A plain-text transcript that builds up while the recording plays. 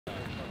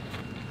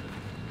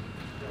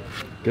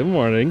Good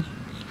morning.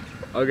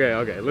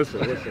 Okay, listen.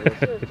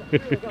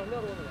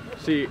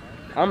 See,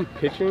 I'm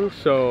pitching,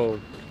 so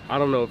I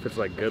don't know if it's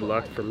like good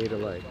luck for me to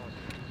like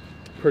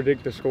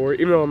predict the score,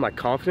 even though I'm like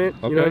confident.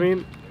 You know what I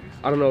mean?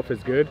 I don't know if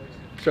it's good.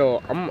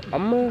 So I'm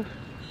gonna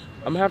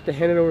have to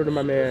hand it over to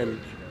my man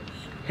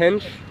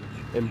Hench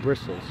and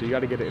Bristol. So you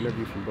got to get an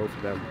interview from both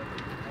of them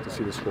to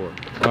see the score.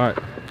 All right.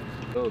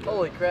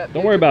 Holy crap!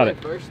 Don't worry about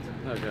it. First.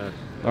 Okay.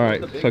 All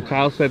right. So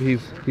Kyle said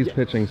he's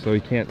pitching, so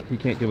he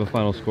can't give a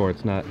final score.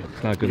 It's not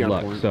good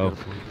luck. So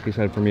he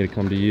said for me to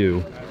come to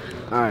you.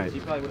 All right.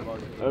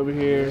 Over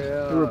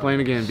here. Who we're playing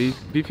again?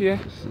 BPA?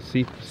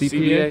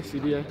 CPA?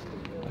 CBA?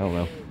 I don't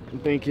know. I'm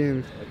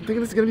thinking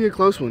it's gonna be a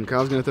close one.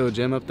 Kyle's gonna throw a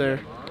gem up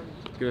there.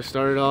 Gonna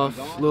start it off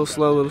a little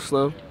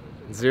slow.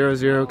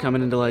 0-0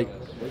 coming into like,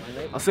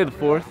 I'll say the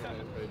fourth.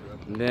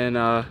 And then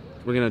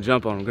we're gonna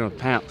jump on him. We're gonna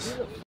pounce.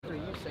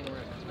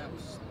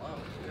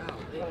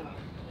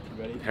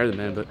 Heard the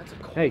man, but That's a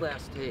cold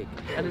ass take.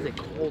 That is a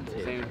cold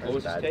take.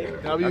 That's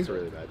a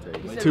really bad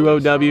take. 2-0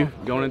 W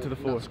going into the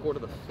fourth. Score to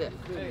the fifth.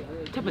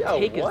 What type of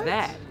take is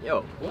that?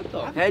 Yo, what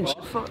the Hedge.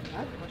 fuck?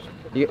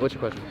 What's your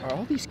question? Are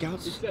all these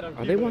scouts,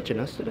 are they watching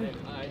us today?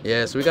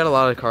 Yeah, so we got a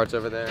lot of carts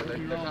over there.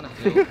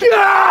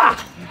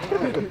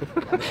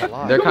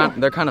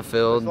 They're kind of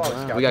filled.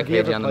 We got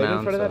KJ on the mound.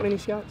 In front of that many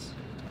scouts?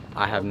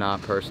 I have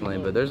not personally,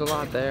 but there's a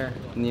lot there.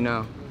 And, you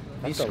know,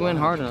 if you squint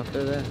hard enough,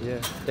 they're there.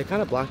 Yeah. They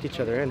kind of blocked each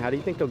other in. How do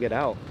you think they'll get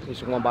out?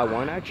 Just one by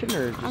one action,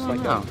 or just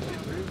like no?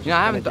 You know,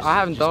 I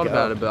haven't thought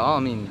about it, but I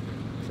mean,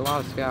 it's a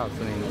lot of scouts.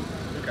 I mean,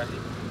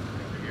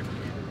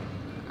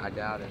 I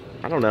doubt it.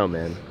 I don't know,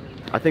 man.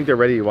 I think they're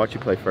ready to watch you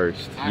play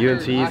first.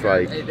 UNC's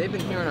like... Hey, they've been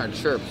hearing our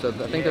chirp, so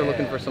I think they're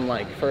looking for some,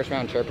 like,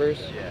 first-round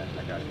chirpers. Yeah,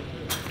 I got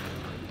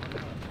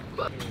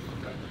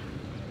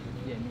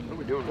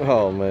you.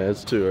 Oh, man,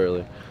 it's too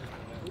early.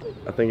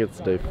 I think it's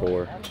day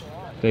 4.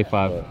 Day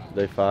 5.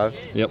 Day 5?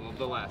 Yep.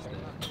 The last day.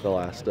 The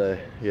last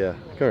day, yeah.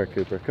 Come here,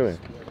 Cooper, come here.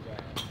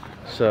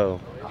 So,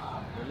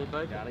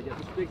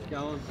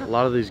 a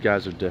lot of these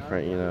guys are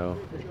different, you know.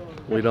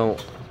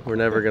 We're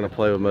never gonna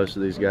play with most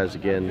of these guys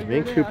again. Me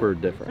and Cooper are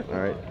different, all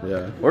right?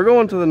 Yeah. We're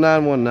going to the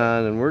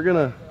 919 and we're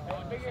gonna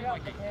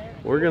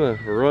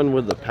run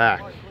with the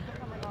pack.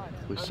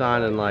 We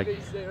sign in like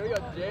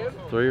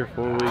 3 or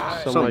 4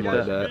 weeks, something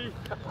like that.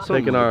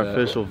 Taking our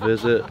official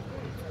visit.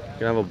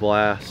 Gonna have a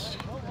blast.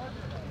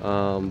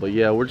 But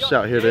yeah, we're just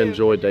out here to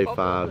enjoy day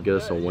 5, get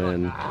us a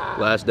win.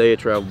 last day of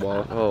travel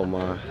ball. Oh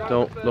my,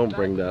 don't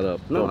bring that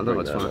up. No,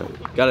 it's fine.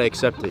 Gotta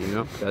accept it, you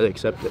know? Gotta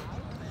accept it.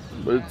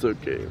 But it's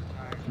okay.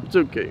 It's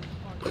okay.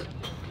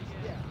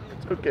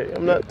 It's okay.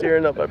 I'm not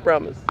tearing up, I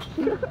promise.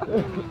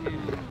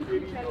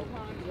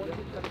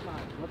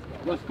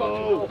 Let's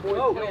go!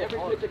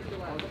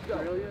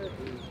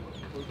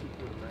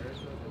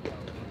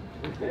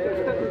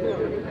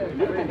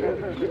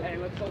 Hey,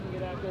 let's fucking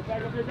get out there.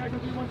 Back up here,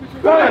 1, 2,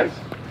 3. Guys!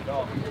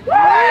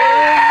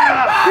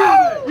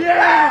 Yeah!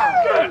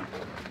 Yeah! Good!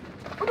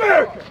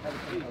 America!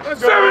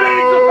 7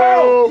 innings of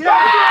battle!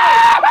 Yeah!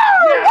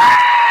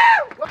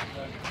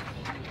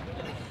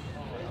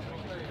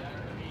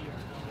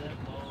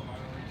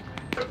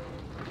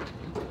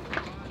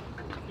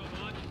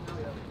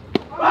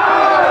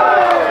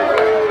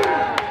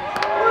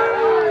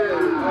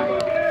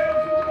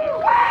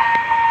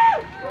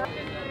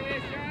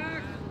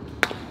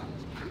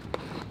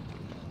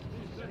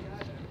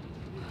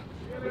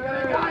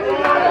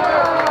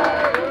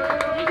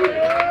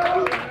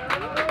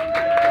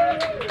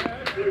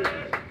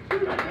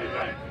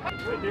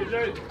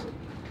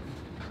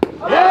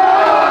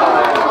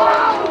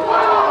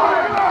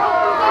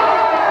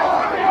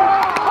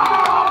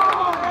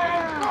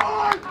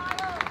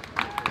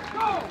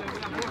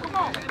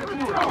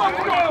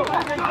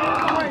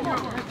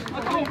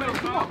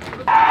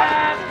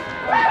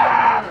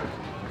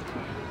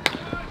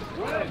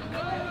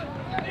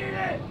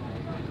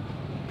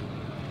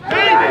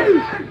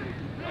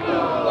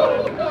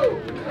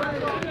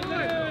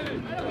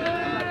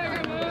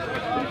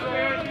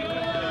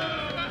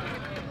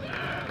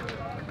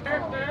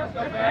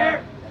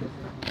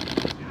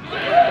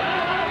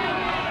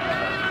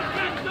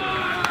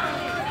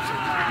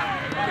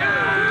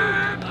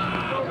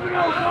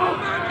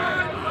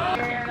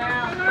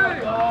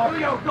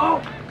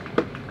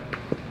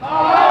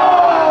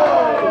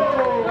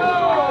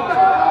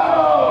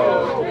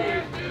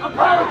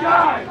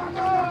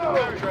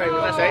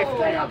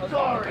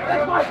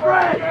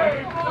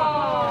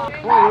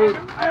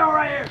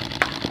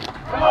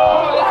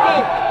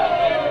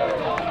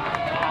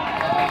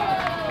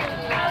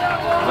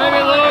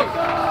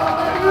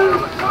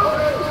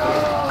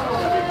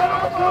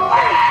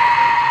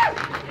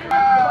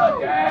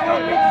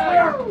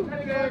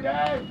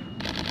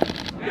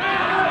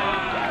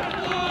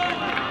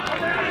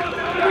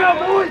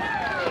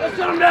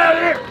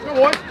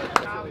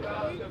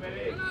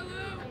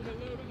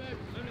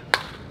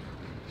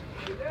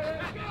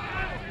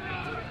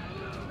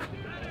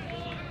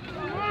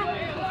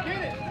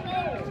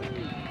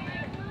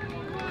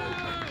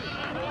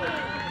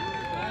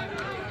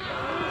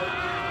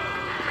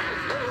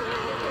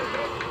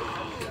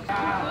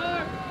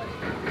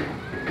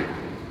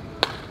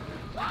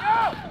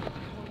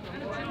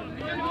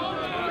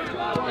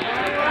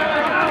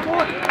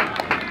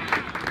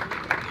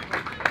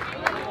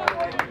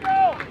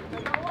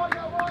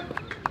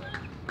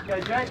 All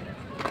right,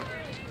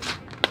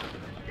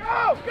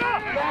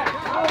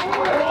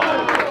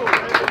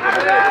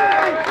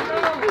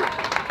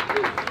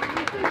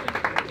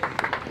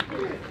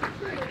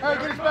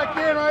 get us back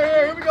in right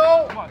here. Here we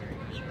go.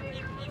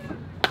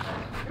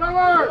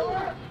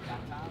 Cover.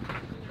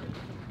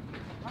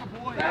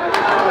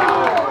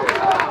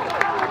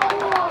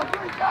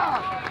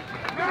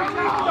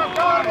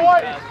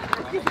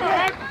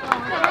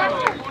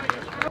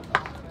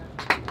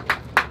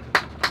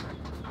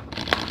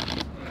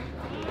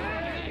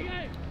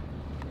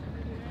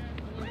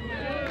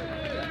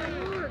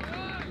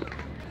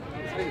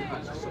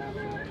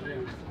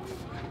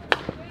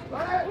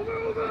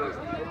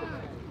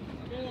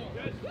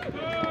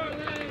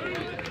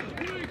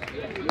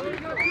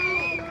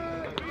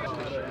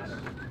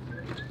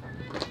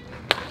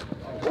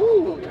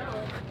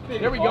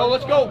 There we go,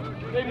 let's go.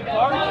 Baby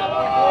Clark.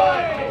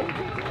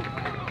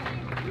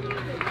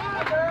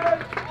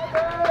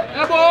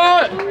 That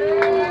boy!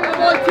 That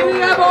boy, T,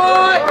 that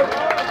boy!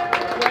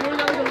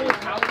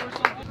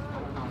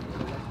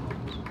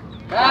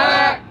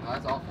 Back! Oh,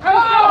 that's awful. Go!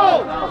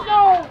 Let's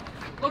go!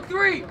 Look,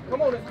 3!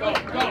 Come on, let's go. Go,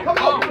 come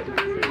on!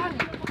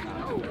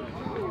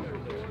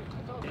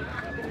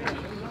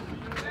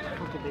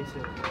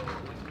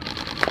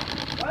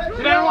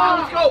 Sit down,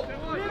 let's go!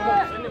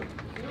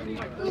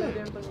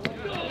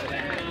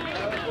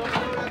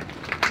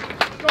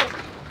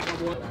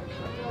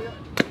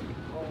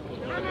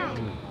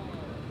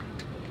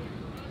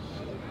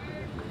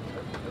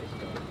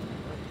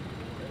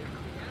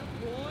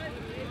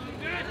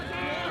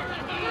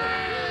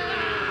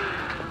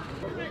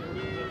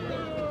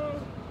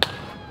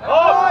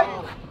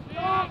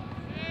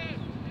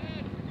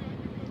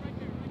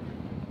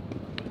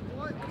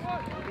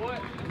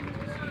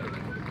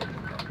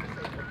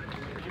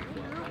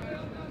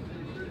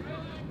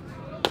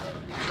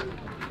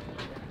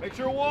 Make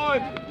sure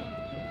 1.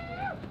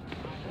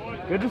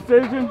 Good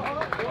decision.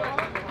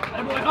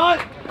 Hey, boy,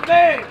 Hunt!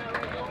 Big!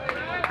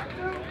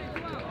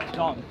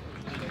 Tom.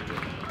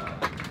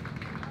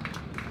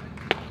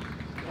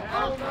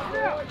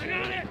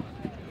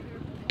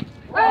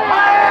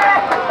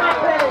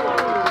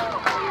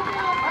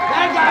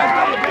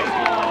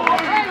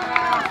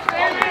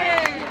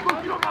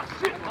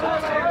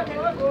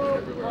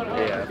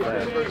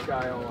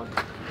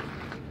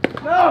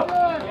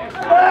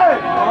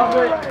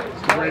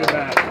 Great at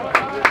bat.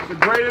 It's a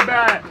great at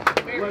bat.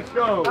 Let's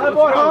go. Let's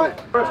go.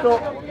 Bristol.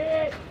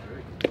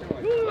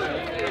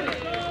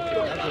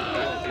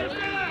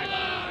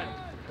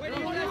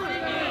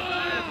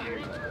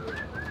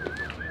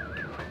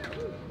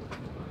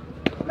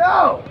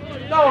 No!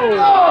 No!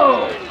 No!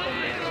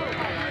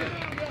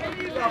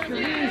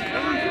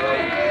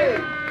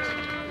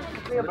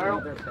 Me a barrel.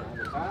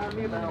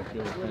 Me a barrel.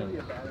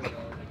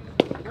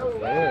 Go,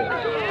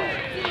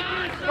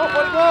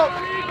 go!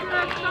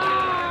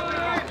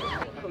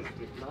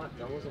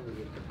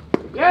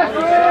 Yes!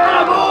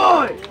 Yeah,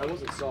 boy! I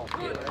wasn't soft.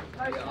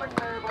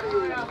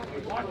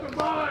 Watch the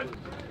bud!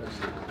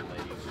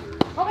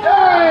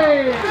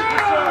 Hey!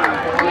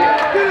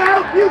 Get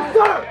out, you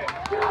sir!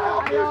 Get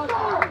out, you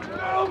sir!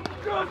 No,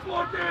 just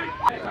looking!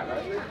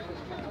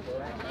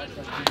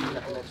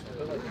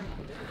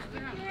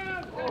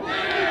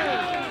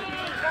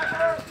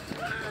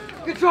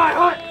 Good try,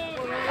 Hunt!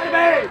 Hey,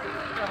 babe!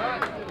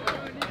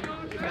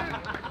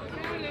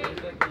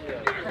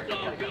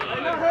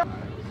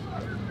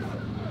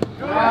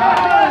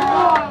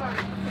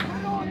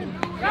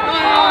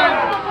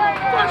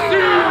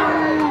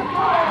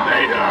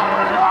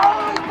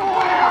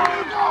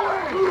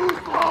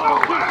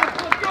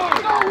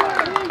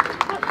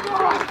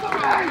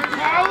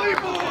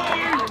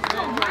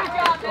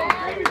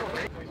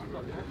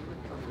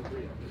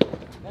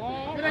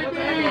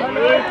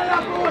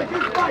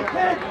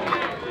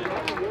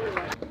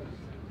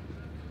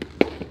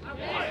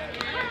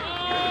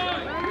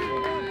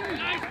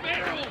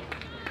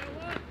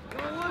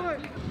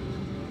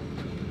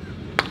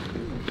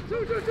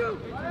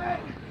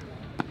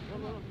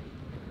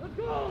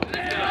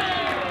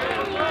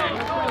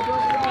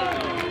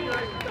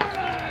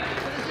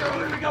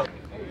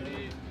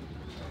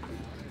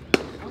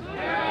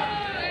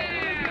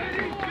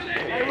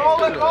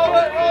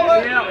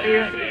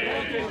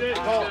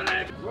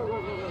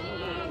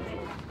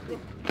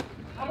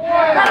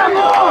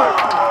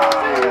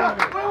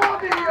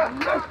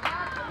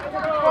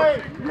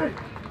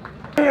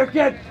 Here,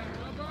 kid!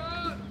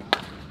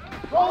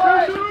 Roll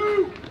it!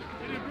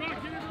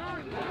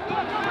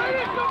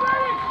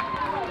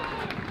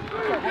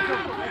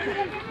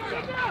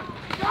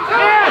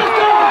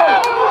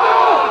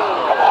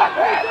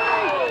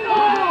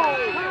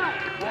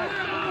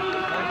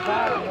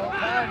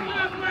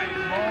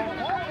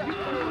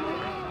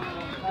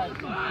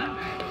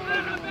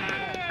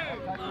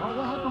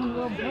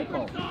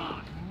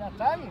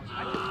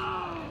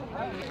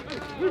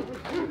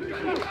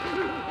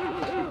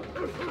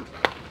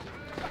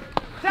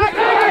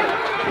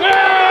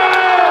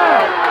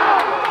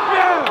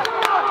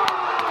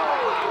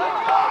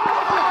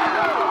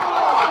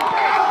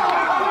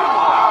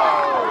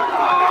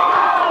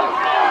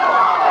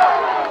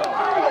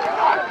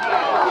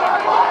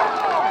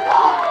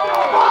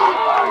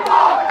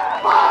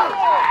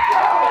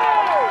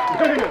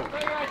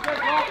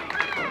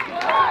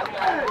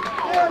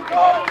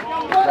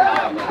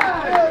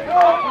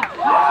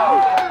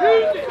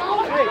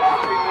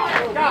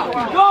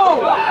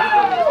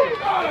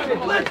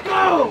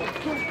 go!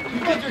 You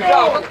did your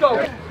job. Let's go.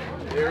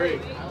 Gary, you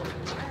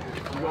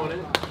going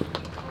in?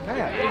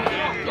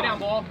 Get down,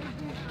 ball.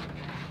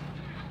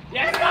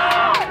 Yes!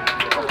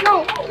 Let's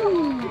go!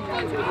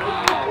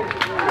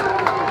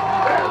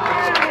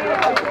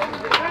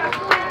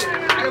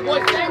 Good boy,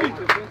 Sammy.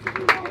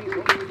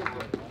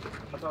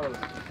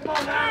 Come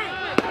on now!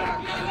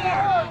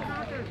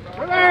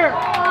 Come here!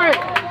 All right!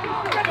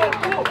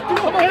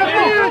 Come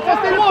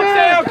on,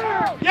 Sam!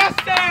 Yes,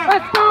 Sam!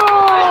 Let's go!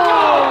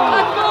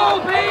 Let's go,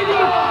 baby!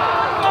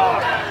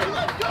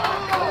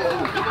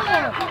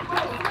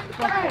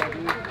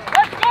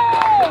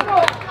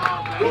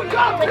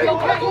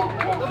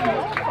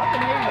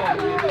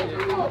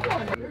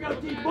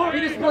 Be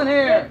disciplined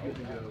here.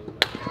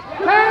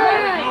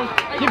 Hey!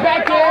 Get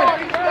back there.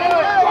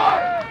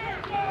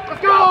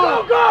 Let's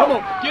go! Come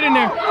on, get in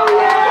there. Let's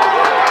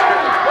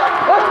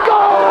go!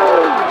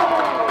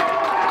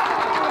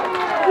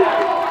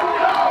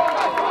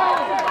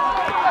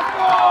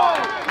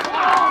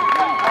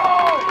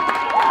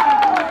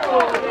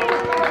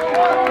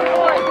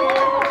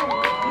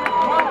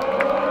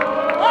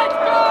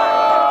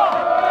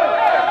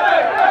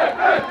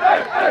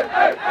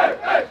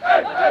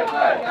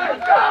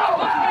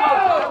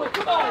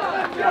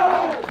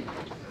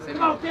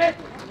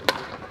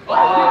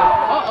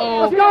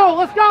 Let's go!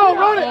 Let's go!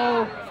 Run it!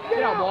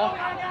 Get out, ball.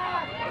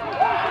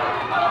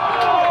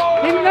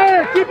 Keep him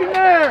there! Keep him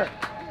there!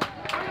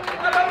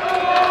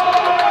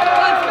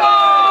 Let's go!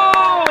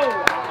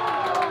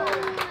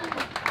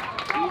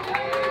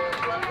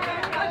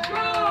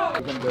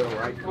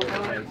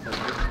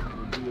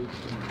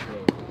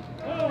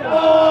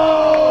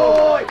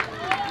 Oh!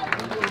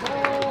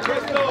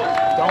 Crystal!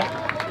 Don't.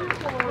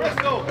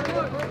 Crystal!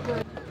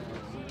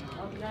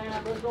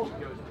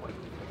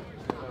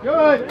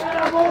 Good!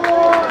 Let's go!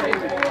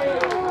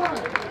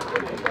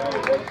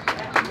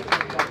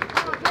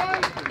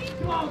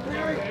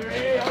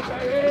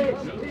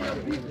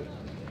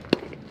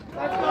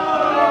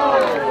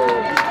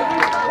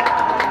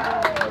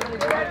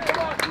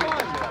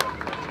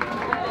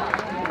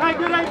 Hey,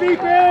 good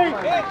MVP!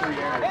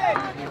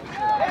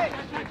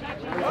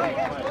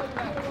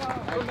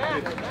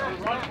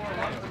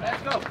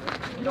 Let's go.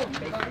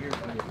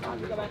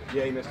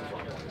 Yeah, he missed his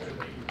one.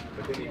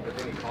 But then he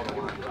called the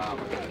line drive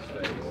in his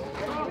face.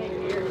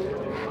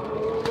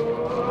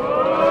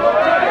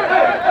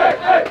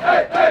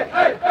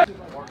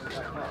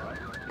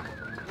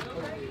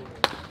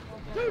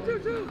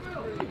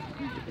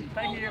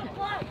 Thank you.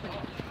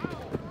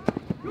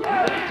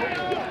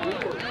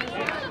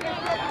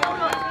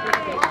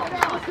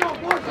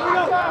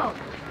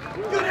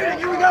 Good hitting,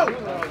 here we go!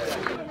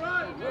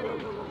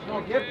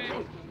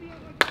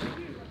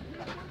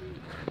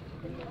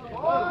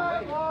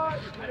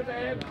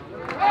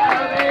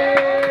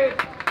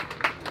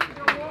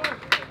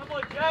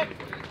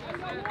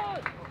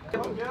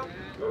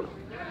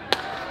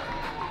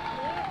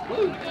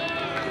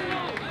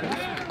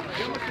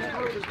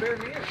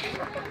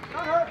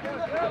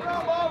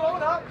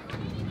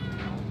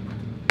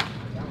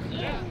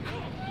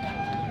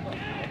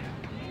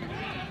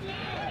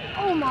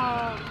 Oh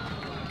my!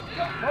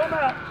 Hold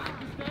up!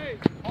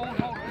 Hold.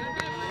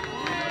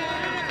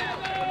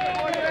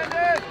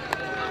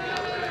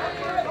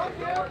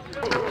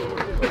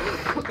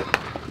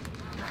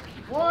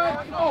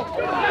 One, go!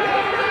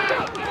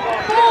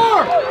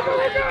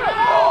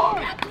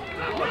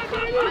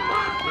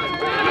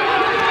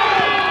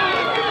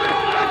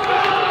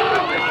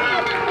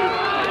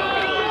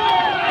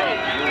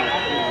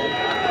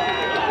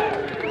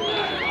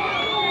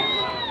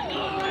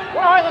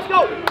 All right, let's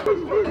go!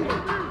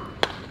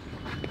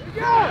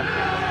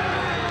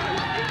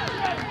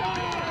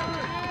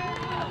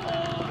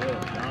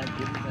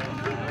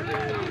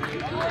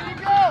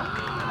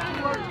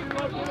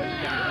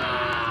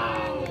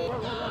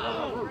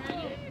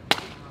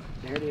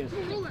 There it is.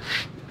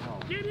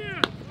 Get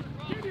here!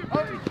 Get here! Go!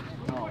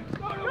 Come on,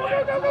 go!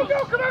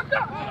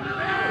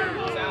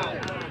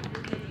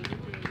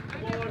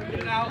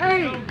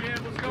 Hey!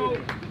 Let's go!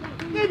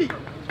 Nitty!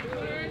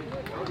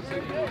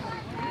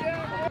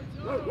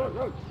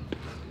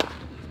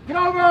 Get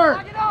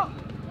over!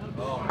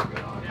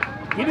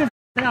 Get his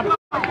out of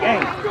the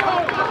game.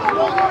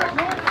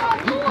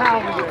 You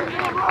power there.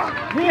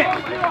 Hit!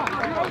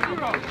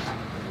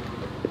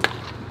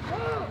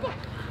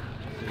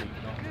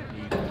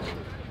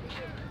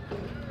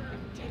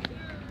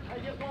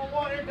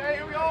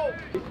 Here we go.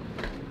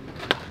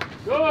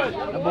 Good.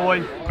 Good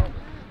boy.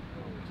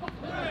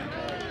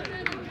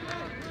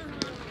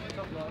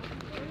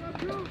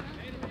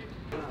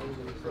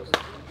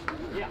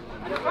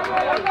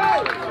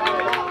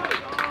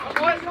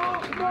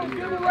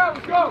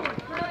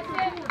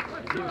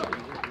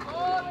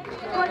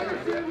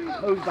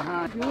 Who's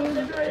behind?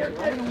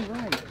 Right on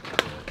right.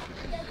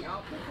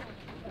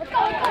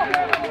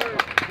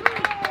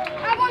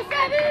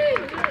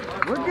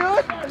 We're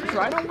good. It's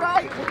right on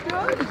right. We're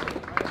good.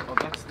 Oh,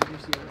 that's the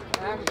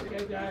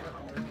UCLA.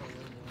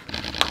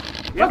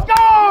 Let's go!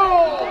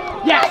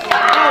 Yes!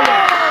 Oh,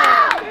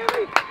 yeah.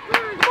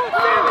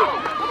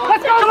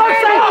 Let's go,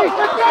 Sammy!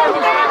 Let's go,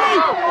 Sammy!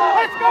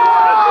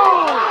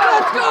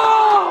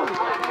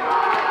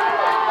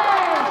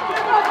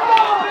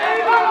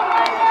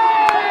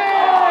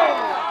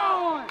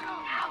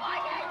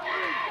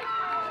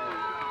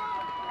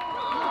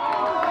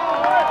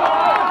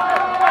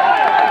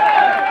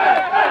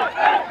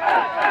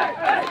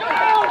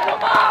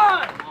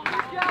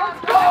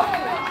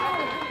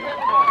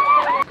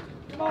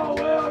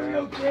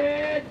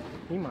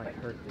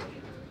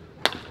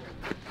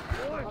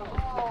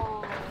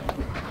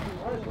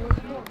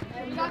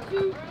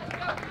 Let's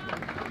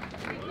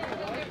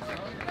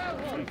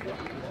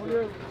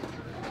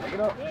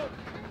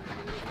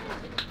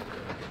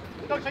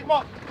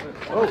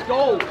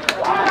go!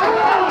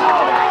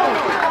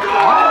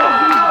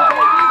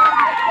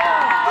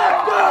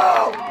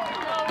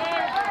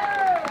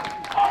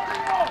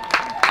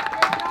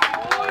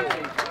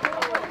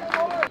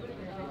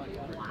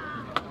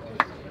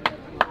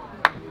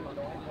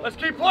 Let's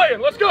keep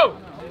playing. Let's go.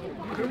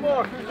 Two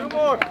more. Two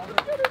more.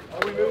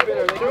 Are we moving?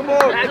 Are they two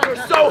more. Mags are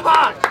so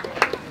hot.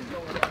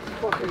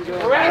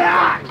 Red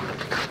hot.